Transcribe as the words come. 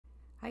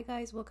Hi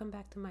guys, welcome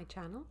back to my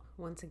channel.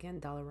 Once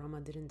again,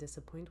 Dollarama didn't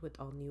disappoint with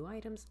all new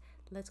items.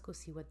 Let's go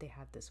see what they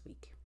had this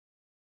week.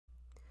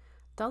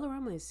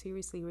 Dollarama is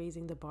seriously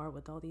raising the bar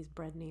with all these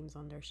brand names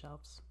on their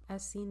shelves.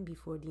 As seen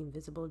before, the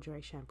Invisible Dry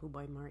Shampoo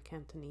by Marc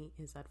Anthony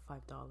is at $5.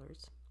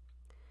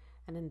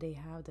 And then they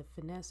have the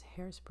Finesse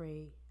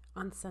Hairspray,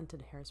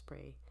 unscented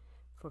hairspray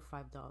for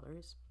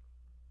 $5.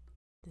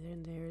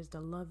 Then there's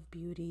the Love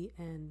Beauty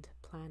and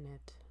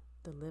Planet,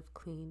 the Live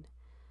Clean,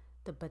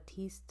 the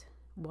Batiste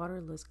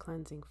Waterless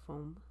Cleansing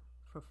Foam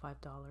for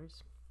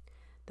 $5.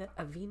 The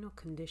Aveeno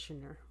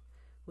Conditioner,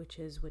 which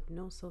is with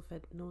no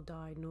sulfate, no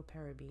dye, no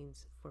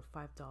parabens, for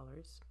 $5.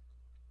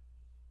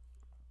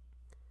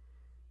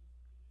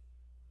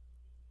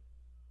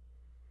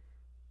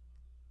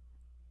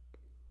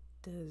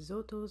 The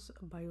Zotos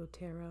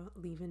Bioterra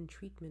Leave-In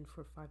Treatment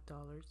for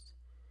 $5.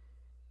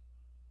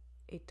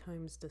 8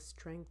 times the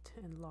strength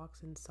and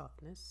locks in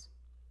softness.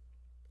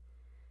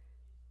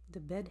 The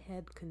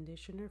Bedhead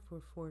Conditioner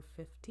for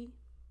 $4.50.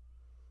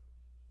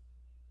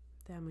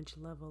 Damage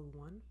level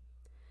 1.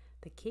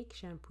 The Cake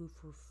Shampoo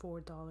for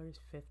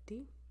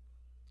 $4.50.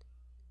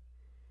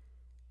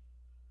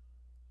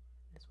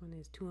 This one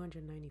is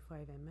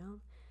 295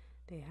 ml.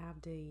 They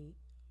have the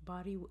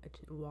body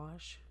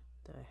wash,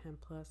 the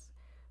Hemp Plus,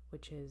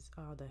 which is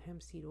the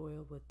hemp seed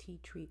oil with tea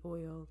tree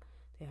oil.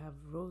 They have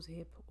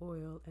rosehip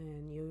oil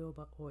and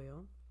jojoba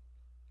oil.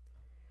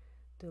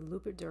 The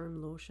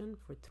Lubriderm lotion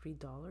for $3,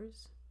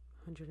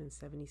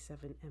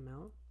 177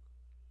 ml.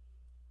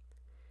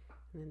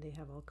 And then they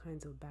have all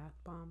kinds of bath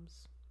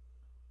bombs.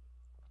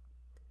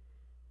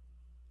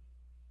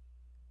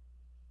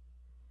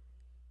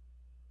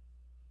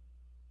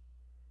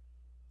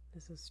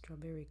 This is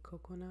strawberry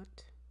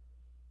coconut.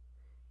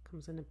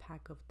 Comes in a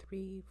pack of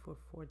 3 for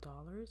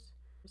 $4.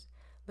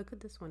 Look at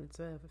this one. It's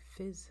a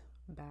fizz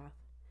bath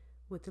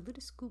with a little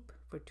scoop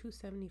for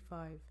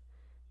 $2.75.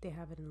 They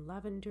have it in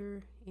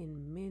lavender,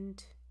 in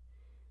mint,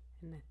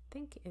 and I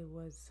think it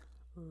was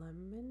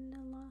lemon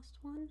the last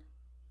one.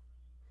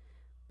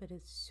 But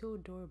it's so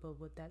adorable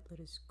with that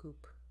little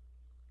scoop.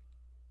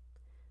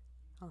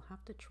 I'll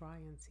have to try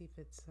and see if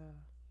it's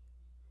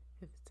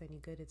any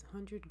good. It's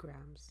 100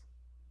 grams.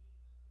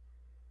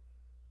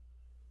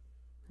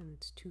 And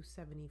it's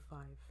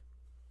 $2.75.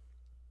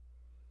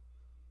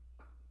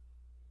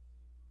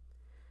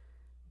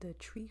 The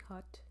Tree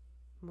Hut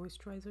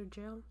Moisturizer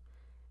Gel.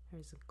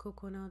 There's a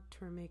coconut,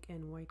 turmeric,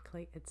 and white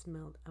clay. It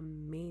smelled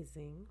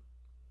amazing.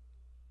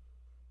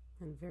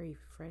 And very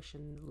fresh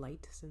and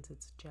light since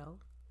it's gel.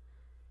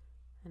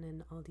 And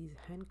then all these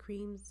hand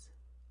creams.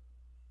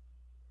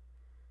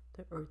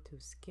 The Earth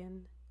to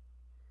Skin.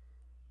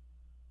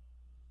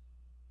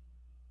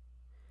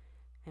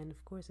 And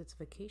of course it's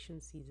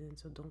vacation season,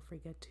 so don't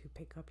forget to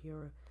pick up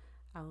your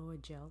aloe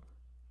gel.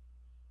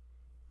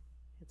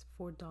 It's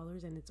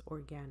 $4 and it's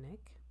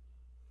organic.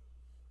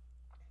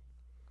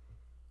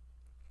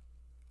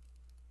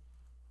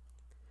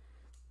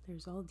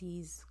 There's all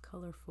these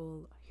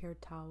colorful hair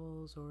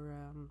towels or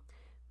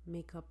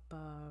makeup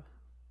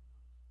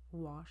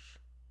wash.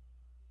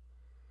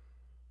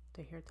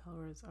 The hair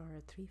towels are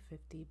at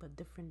 $3.50, but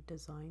different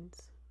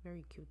designs.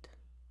 Very cute.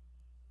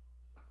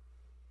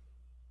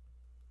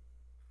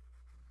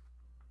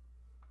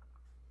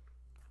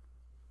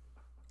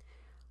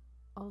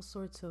 All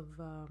sorts of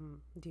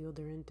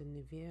deodorant in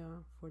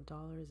Nivea,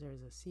 $4.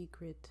 There's a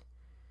Secret.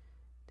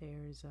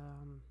 There's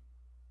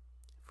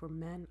for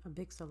men a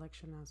big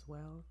selection as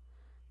well.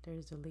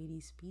 There's a Lady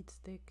Speed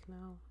Stick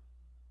now.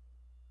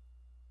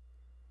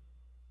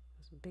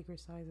 There's bigger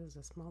sizes,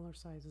 a smaller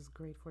size is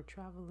great for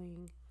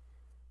traveling.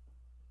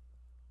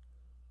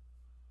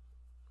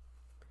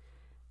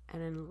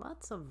 And then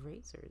lots of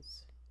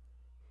razors.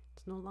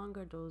 It's no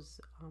longer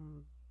those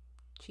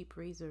cheap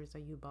razors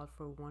that you bought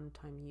for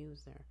one-time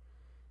use there.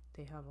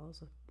 They have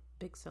also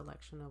big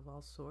selection of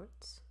all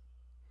sorts.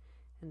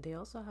 And they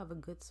also have a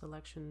good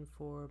selection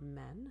for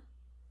men.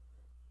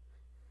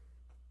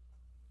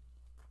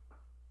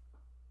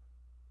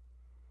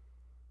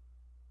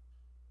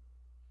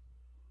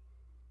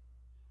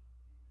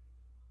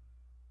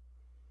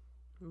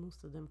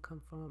 Most of them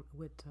come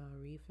with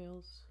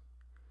refills.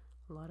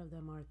 A lot of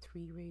them are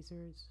 3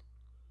 razors.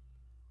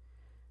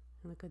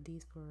 And look at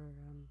these for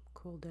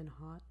cold and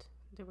hot.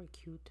 They were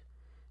cute.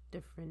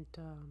 Different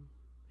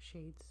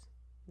shades,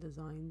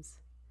 designs.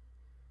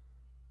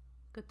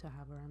 Good to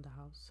have around the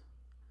house.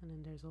 And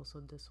then there's also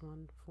this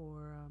one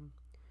for,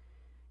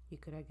 you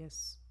could, I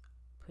guess,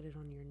 put it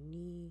on your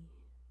knee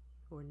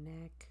or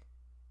neck.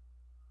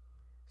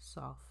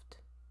 Soft.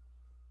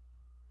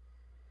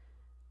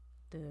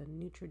 The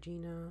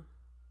Neutrogena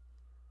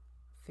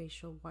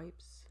facial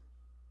wipes.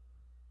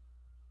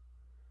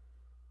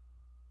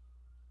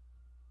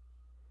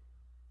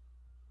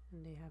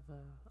 And they have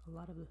a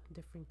lot of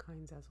different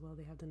kinds as well.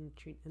 They have the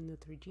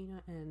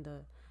Neutrogena and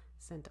the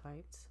Scent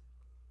Ites.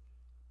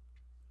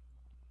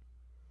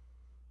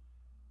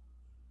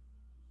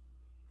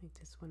 Like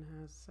this one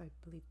has, I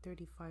believe,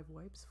 35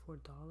 wipes,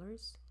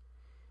 $4.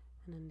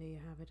 And then they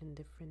have it in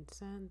different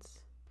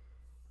scents.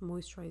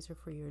 Moisturizer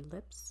for your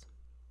lips.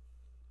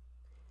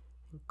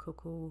 and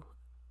cocoa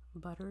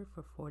butter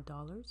for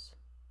 $4.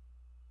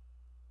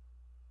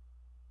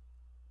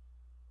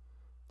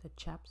 The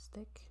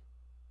chapstick,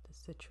 the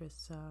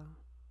citrus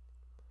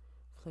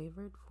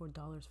flavored,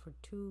 $4 for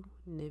two.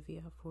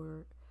 Nivea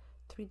for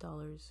 $3,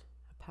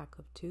 a pack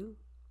of two.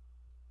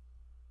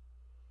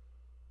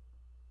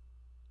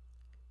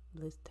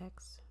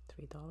 Blistex,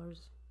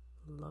 $3.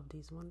 Love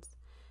these ones.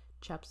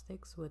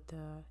 Chapsticks with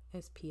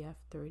SPF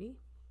 30.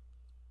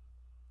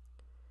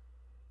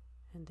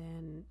 And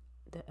then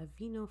the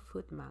Aveeno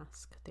foot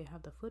mask. They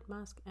have the foot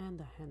mask and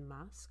the hand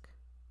mask.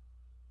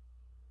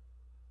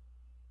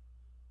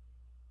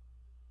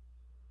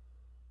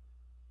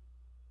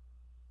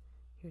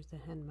 Here's the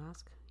hand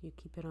mask. You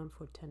keep it on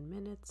for 10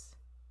 minutes.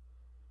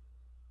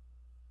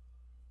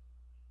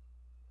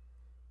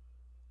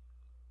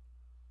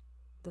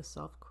 The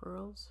soft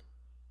curls.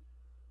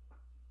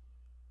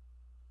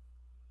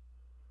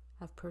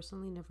 I've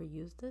personally never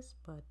used this,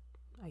 but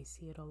I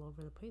see it all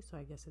over the place, so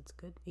I guess it's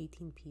good.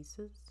 18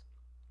 pieces.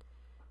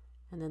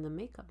 And then the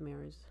makeup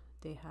mirrors,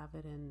 they have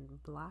it in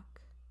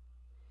black.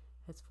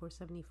 It's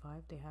 $4.75.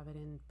 They have it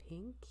in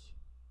pink,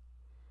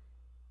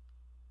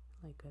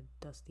 like a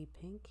dusty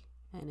pink,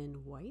 and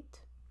in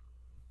white.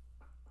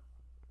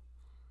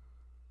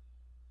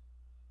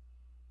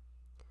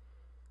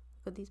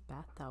 Look at these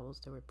bath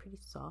towels. They were pretty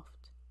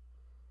soft.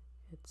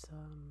 It's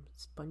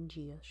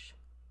spongy-ish.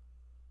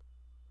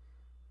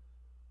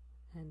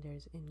 And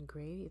there's in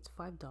gray. It's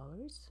 $5.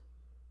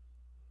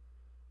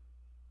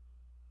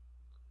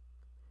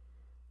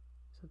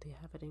 So they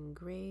have it in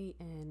gray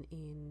and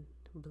in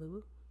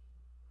blue.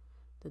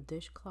 The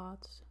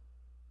dishcloths.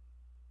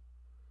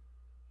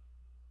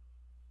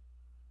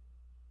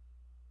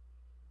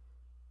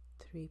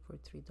 Three for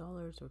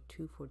 $3 or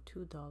two for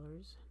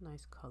 $2.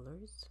 Nice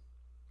colors.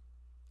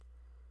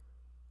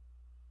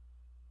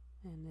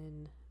 And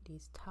then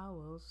these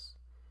towels,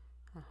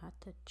 I had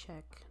to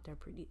check.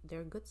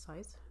 They're a good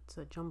size. It's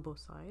a jumbo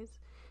size,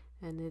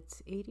 and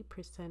it's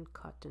 80%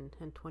 cotton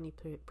and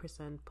 20%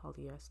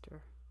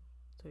 polyester.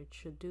 So it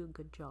should do a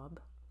good job.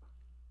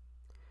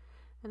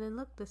 And then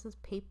look, this is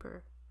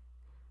paper.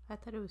 I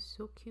thought it was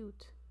so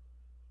cute.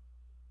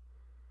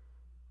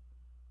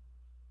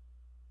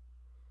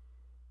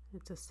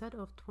 It's a set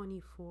of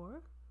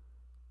 24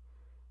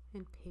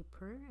 in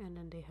paper, and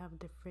then they have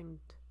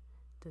different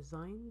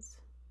designs.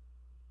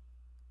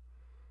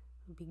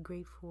 It'd be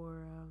great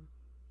for,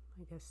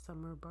 I guess,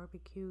 summer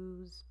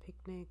barbecues,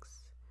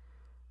 picnics.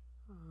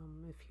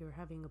 If you're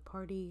having a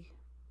party,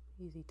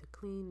 easy to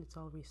clean. It's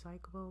all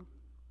recyclable.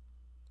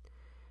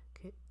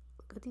 Okay,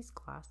 look at these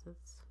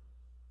glasses.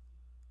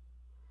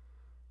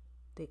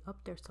 They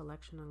upped their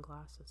selection on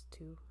glasses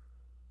too.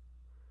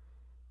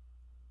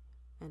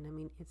 And I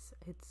mean,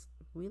 it's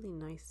really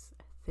nice,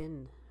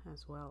 thin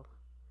as well.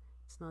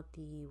 It's not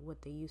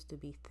what they used to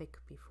be thick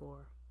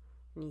before,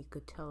 and you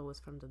could tell it was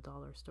from the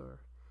dollar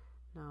store.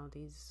 Now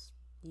these,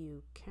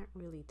 you can't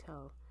really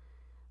tell.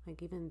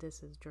 Like even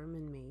this is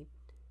German made.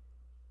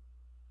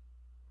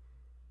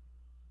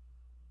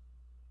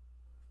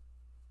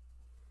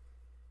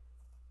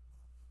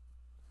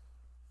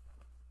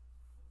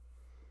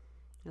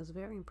 I was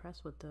very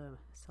impressed with the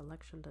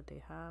selection that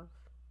they have.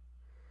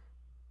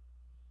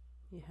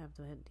 You have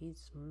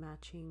these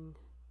matching,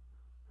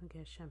 I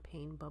guess,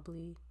 champagne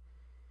bubbly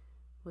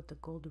with the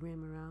gold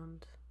rim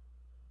around.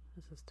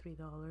 This is $3.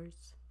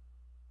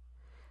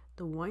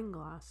 The wine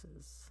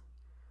glasses,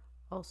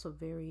 also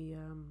very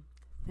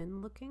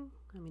thin looking.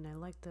 I mean, I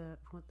like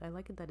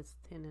it that it's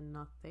thin and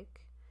not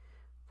thick.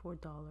 $4.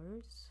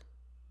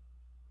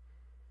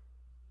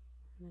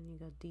 And then you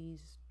got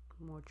these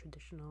more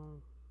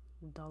traditional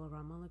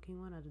Dollarama looking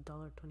one at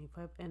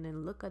 $1.25. And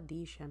then look at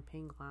these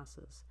champagne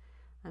glasses.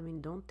 I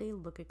mean, don't they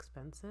look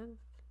expensive?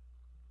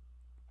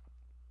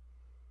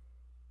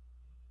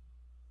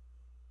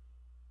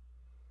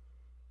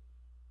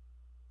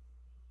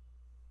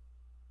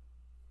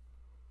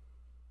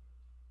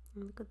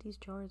 And look at these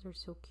jars, are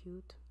so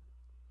cute.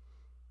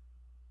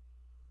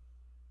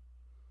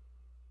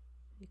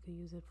 You could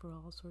use it for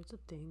all sorts of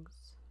things.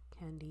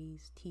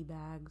 Candies, tea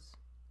bags,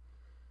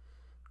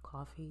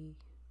 coffee,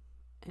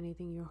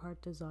 anything your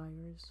heart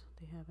desires.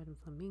 They have it in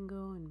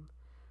flamingo, and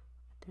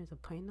there's a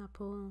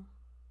pineapple.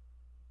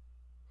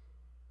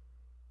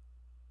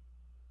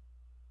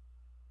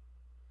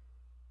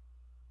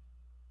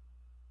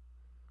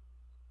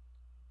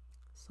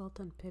 Salt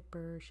and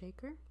pepper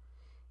shaker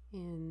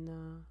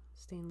in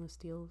stainless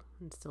steel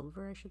and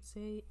silver, I should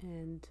say,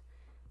 and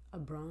a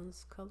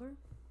bronze color.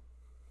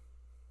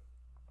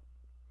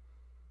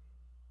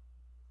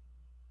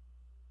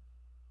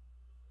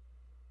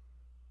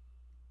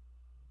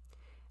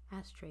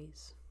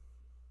 Ashtrays.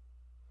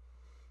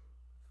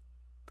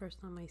 First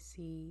time I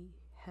see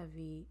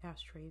heavy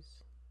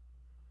ashtrays.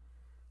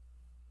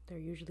 They're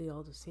usually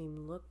all the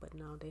same look, but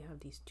now they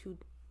have these two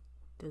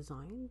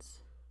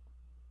designs.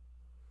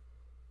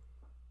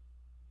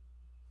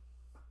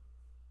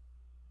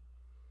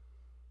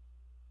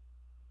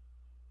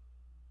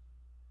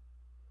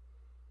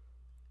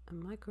 A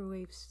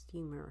microwave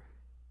steamer,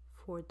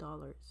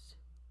 $4.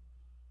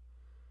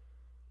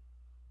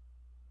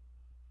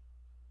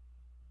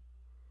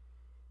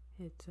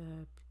 It's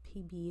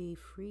PBA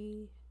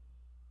free.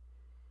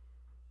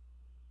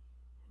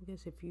 I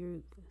guess if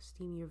you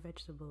steam your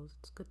vegetables,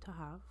 it's good to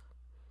have.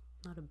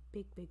 Not a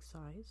big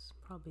size,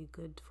 probably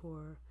good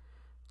for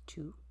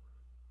 2.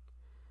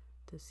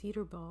 The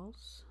cedar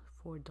balls,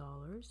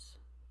 $4,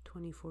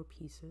 24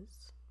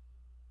 pieces.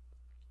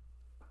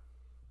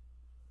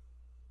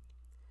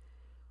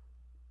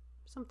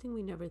 Something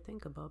we never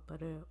think about,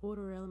 but an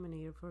odor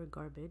eliminator for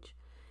garbage.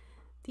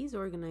 These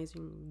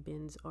organizing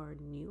bins are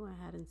new.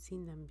 I hadn't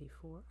seen them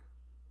before.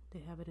 They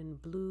have it in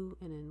blue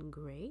and in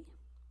gray,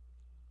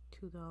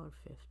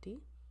 $2.50.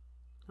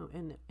 Oh,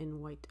 and in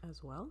white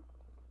as well.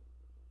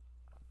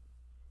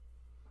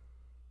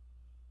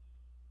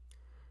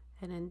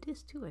 And then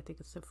this too, I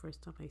think it's the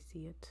first time I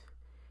see it.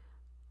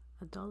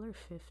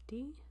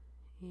 $1.50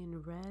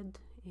 in red,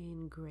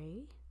 in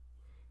gray,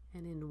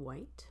 and in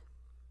white.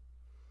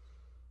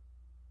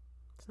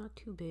 It's not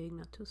too big,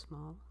 not too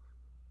small.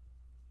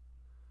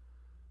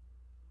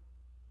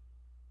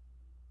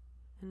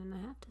 And then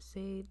I have to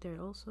say,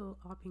 they're also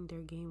upping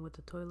their game with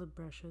the toilet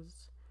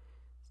brushes.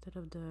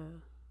 Instead of the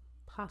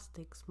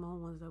plastic small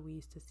ones that we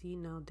used to see,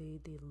 now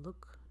they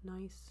look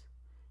nice.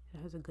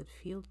 It has a good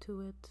feel to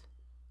it.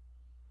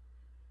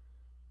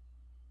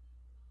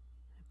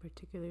 I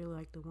particularly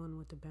like the one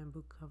with the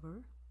bamboo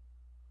cover.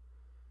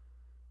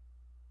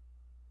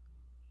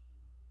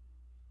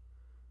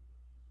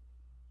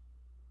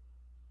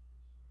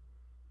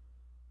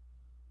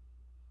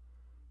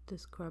 The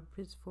scrub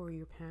is for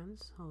your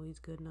pans. Always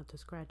good not to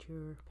scratch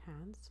your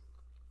pans.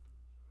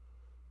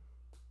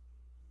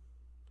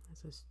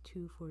 This is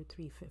 2 for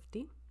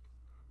 $3.50,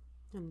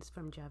 and it's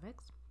from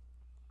Javex.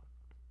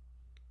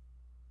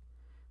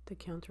 The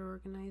counter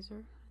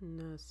organizer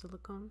in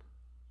silicone,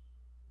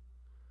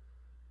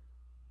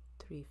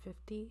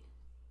 $3.50.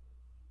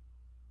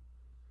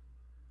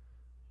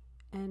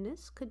 And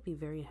this could be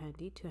very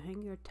handy to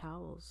hang your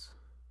towels.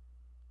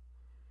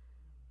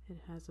 It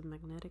has a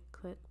magnetic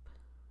clip.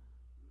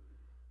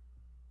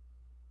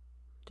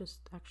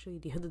 Just actually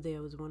the other day I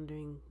was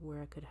wondering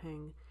where I could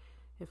hang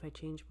if I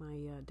change my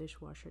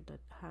dishwasher that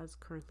has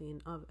currently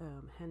an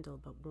handle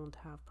but won't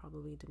have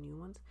probably the new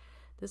ones.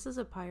 This is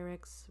a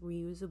Pyrex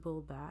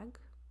reusable bag,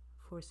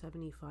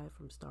 $4.75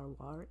 from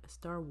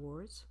Star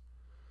Wars.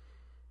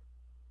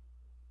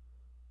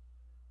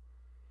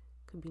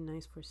 Could be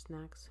nice for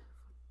snacks.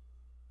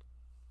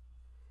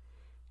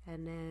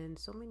 And then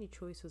so many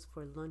choices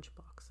for lunch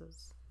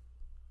boxes.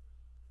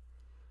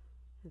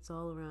 It's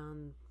all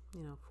around,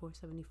 you know,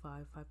 $4.75,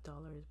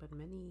 $5, but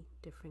many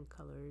different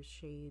colors,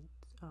 shades,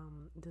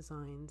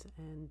 designs,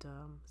 and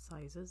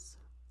sizes,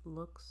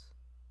 looks.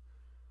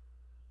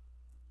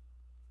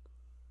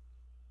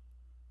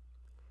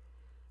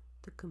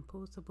 The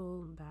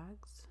compostable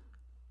bags,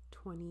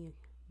 20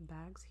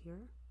 bags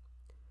here,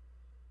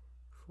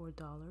 $4.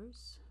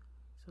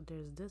 So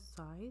there's this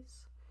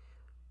size,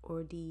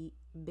 or the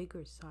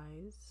bigger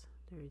size,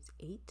 there's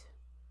 8,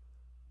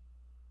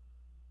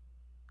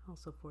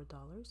 also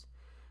 $4.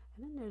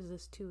 And then there's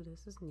this too.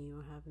 This is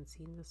new. I haven't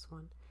seen this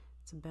one.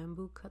 It's a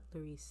bamboo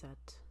cutlery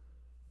set.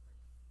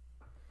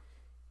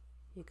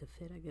 You could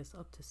fit, I guess,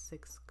 up to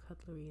 6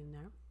 cutlery in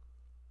there.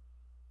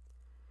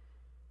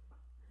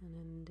 And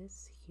then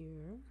this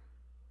here,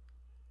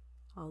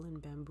 all in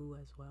bamboo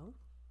as well.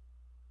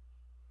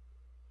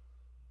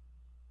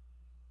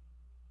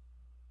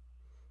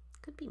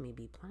 Could be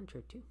maybe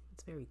planter too.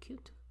 It's very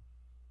cute.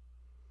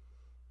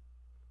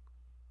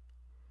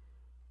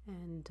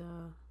 And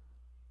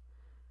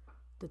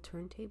the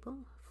turntable,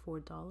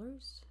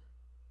 $4,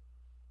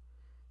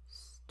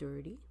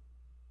 sturdy,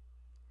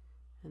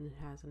 and it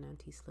has an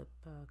anti-slip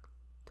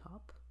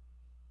top.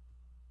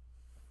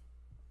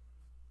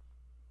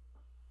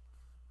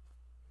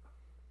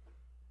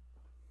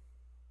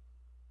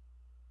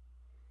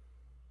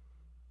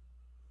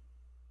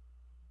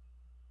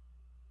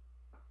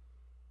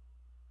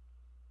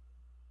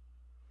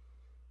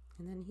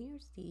 And then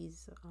here's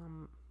these,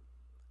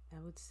 I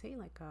would say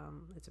like,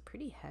 it's a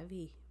pretty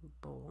heavy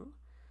bowl.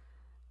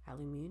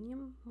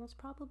 Aluminium most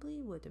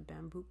probably, with a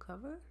bamboo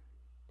cover.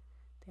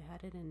 They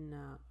had it in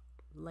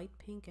light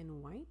pink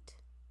and white.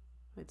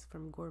 It's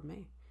from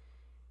Gourmet.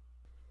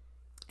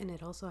 And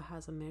it also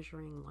has a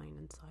measuring line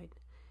inside.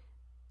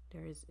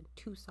 There is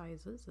 2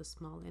 sizes, a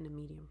small and a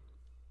medium.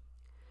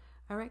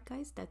 Alright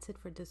guys, that's it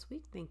for this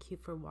week. Thank you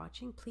for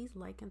watching. Please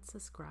like and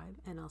subscribe,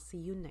 and I'll see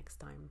you next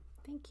time.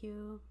 Thank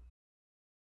you.